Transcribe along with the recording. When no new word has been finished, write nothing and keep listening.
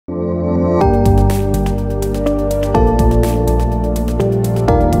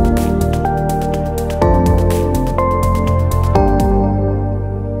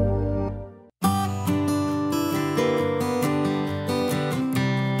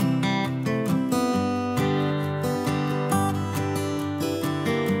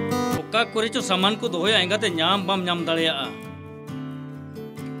का करे चो सामान को दोया एंगाते ᱧᱟᱢ बाम ᱧᱟᱢ दाड़ेया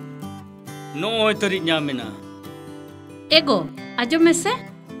नोय तरी ᱧᱟᱢᱮᱱᱟ एगो आजम में से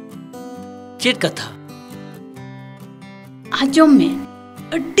चेट कथा आजम में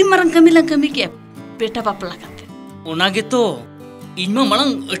अड्डी मरंग कमी लंग कमी के बेटा बापला करते ओना गे तो इनमा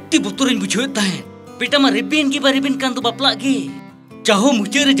मलंग अट्टी बुतुरिन बुझे ताहे बेटा मा रिबिन की बारिबिन कान तो बापला गे चाहो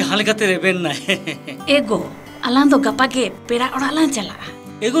मुझे रे जहां लगाते रेबेन ना एगो अलां दो गपा के पेड़ा ओड़ा लां चला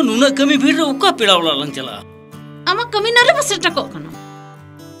एगो नुना कमी भीड़ रे ओका पेड़ा ओड़ा लां चला आमा कमी ना रे बस टको कनो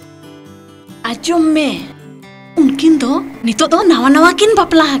आजम में उनकिन दो नितो दो नवा नवा किन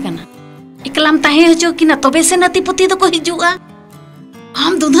बापला हकना एकलाम ताहे हजो किना तबे से नती पुती दो को हिजुआ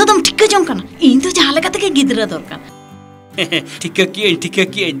हम दुधा दम ठीक जों कना इन तो जहां लगाते के गिदरा दरकार ठीक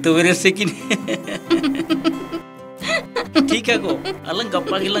है तो मेरे से कि ठीक है को अलंग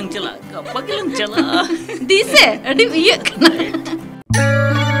गप्पा गिलंग चला दिसे अडी ये कना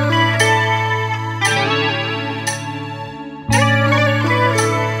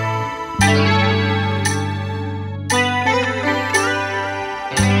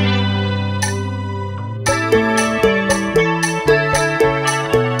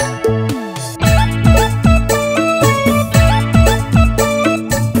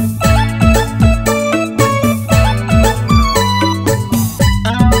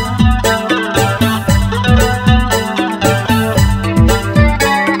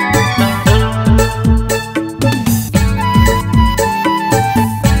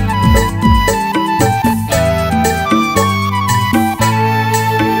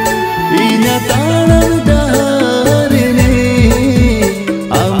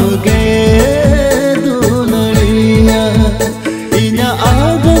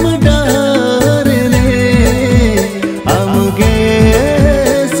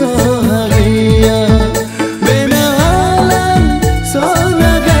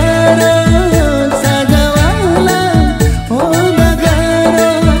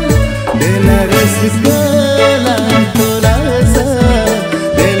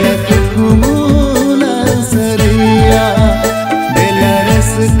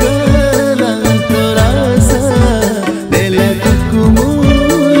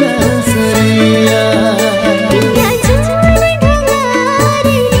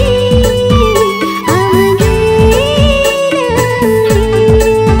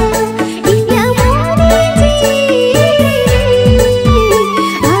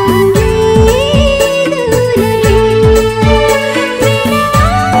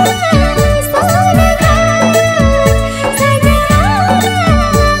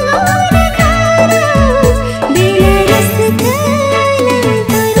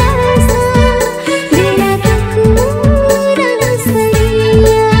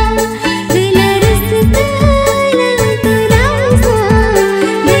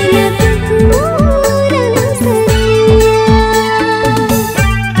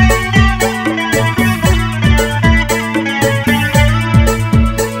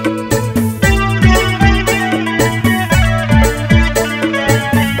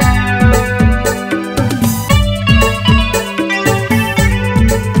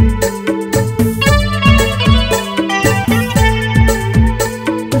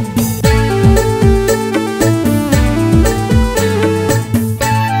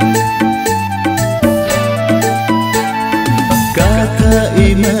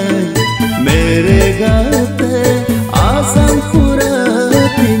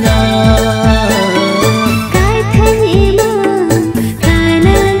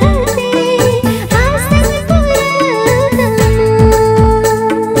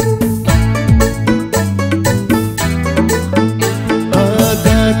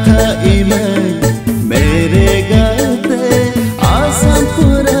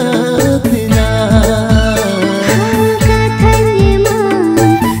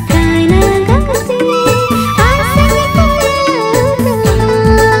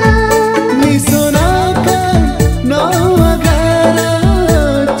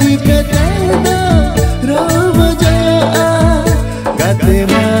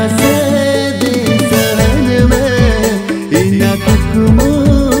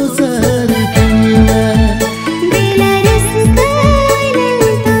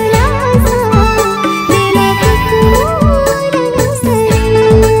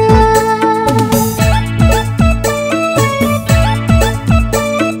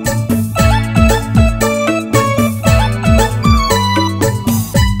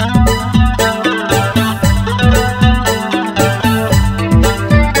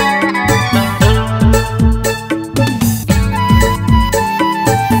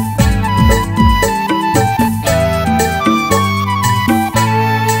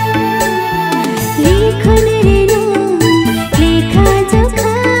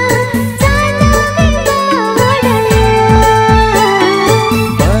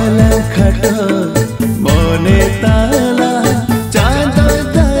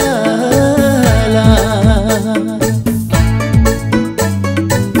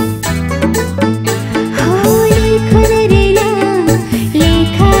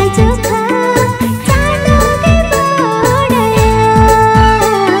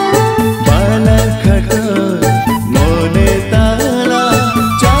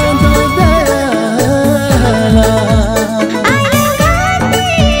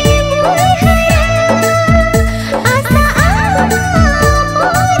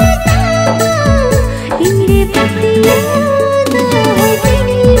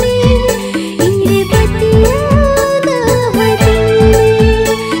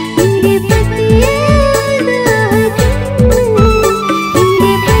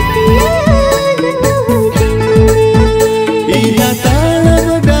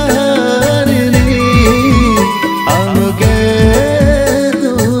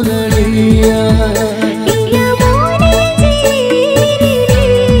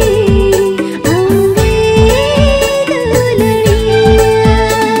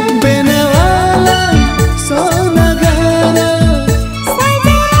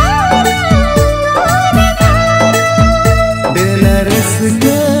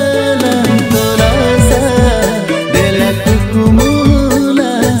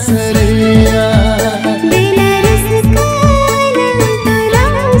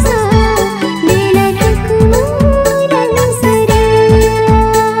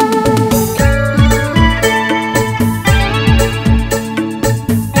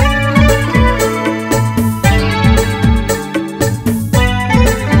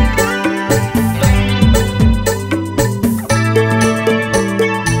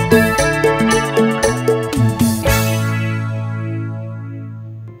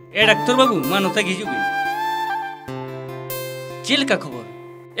डाक्टर बाबू मा नोता हिजू बिन चेल का खबर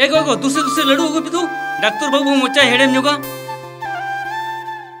ए गो दूसरे दूसरे लड्डू को पितु डाक्टर बाबू मोचा हेड़ेम जोगा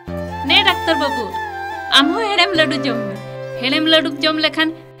ने डाक्टर बाबू आम हो हेड़ेम लड्डू जम हेड़ेम लड्डू जम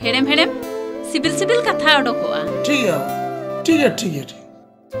लेखान हेड़ेम हेड़ेम सिबिल सिबिल कथा अडोकोआ ठीक है ठीक है ठीक है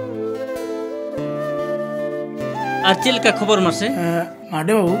और चेल का खबर मासे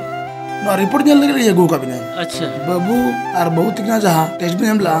माडे बाबू ना रिपोर्ट जल्दी के लिए गो का बिना अच्छा बाबू और बहुत किना जहां टेस्ट भी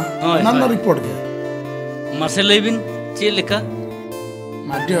हमला ना ना रिपोर्ट के मासे लेबिन चेल का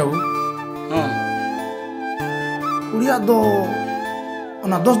माडे बाबू हां कुड़िया दो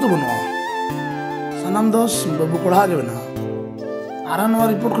ना दोस्त दो बनवा सनम दोस्त बाबू कोड़ा के बना आरा नो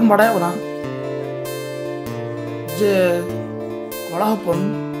रिपोर्ट कन बड़ाय बना जे कोड़ा हपन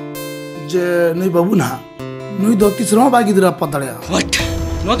जे नई बाबू ना नुई दो तीसरा बागी दिरा पतड़या व्हाट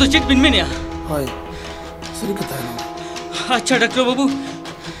नो तो चिट बिन में निया हाय सरी कथा है ना अच्छा डॉक्टर बाबू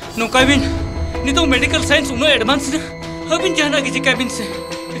नो काबिन नी तो मेडिकल साइंस उनो एडवांस ना हबिन जाना किसी कैबिन से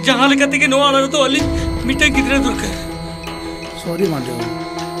जहां लेकते के नो आला तो अली मीटिंग कितने दूर कर सॉरी मांडे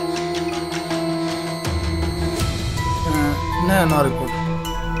ना नो रिपोर्ट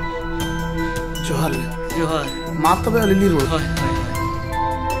जोहार मात तो अली रोड हाय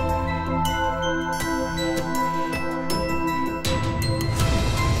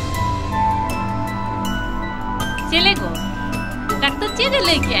चले गो डॉक्टर चेरे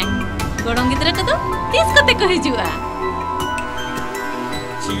लेके आए गोड़ों गिद्रा को तो 30 कते को हिजुआ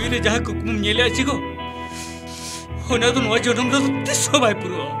जीवी रे जहां कुकुम नेले आछि गो होना तो नवा जनम रो 30 बाय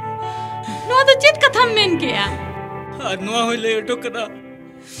पुरो नो तो चेत कथा मेन के आ और नवा होइले ओटो कदा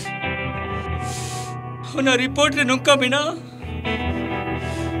होना रिपोर्ट रे नंका बिना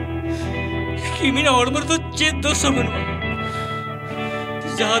किमिना ओडमर तो चेत दोस बनवा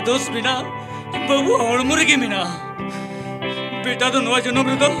जहां दोस बिना बाबू ओडमर के मिना बेटा तो नवा जनम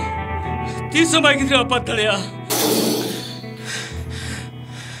रे तो 30 बाय कितरे अपत तळया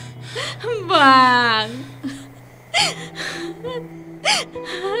बाग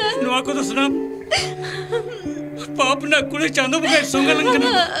नवा को तो सुना पाप ना कुड़े चांदो बगैर सोंगलन कना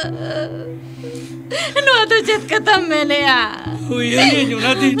नो तो चेत कथा मेले आ हुई है ये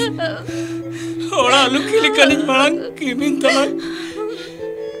जुना दी ओड़ा लुकी लिकनी मळंग किमिन तला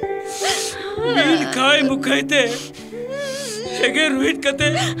मीन खाए मुखाइते हेगे रुइट कते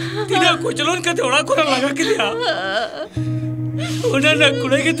तिना कुचलोन कते ओड़ा कोरा लगा के दिया उना ना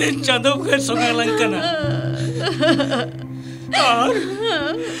कुड़े के तेन चांदो बगैर सोंगलन कना और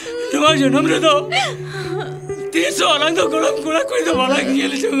नवा जनम रे तो 300 अलग तो गरम कुड़ा कोई तो वाला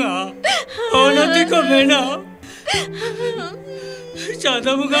गेल जुगा ओनती को मेना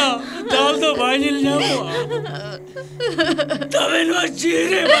चांदा मुगा दाल तो बाजिल जाओ तवे नो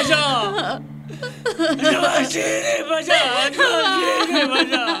चीरे बजा चीरे बजा चीरे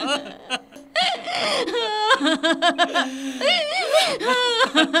बजा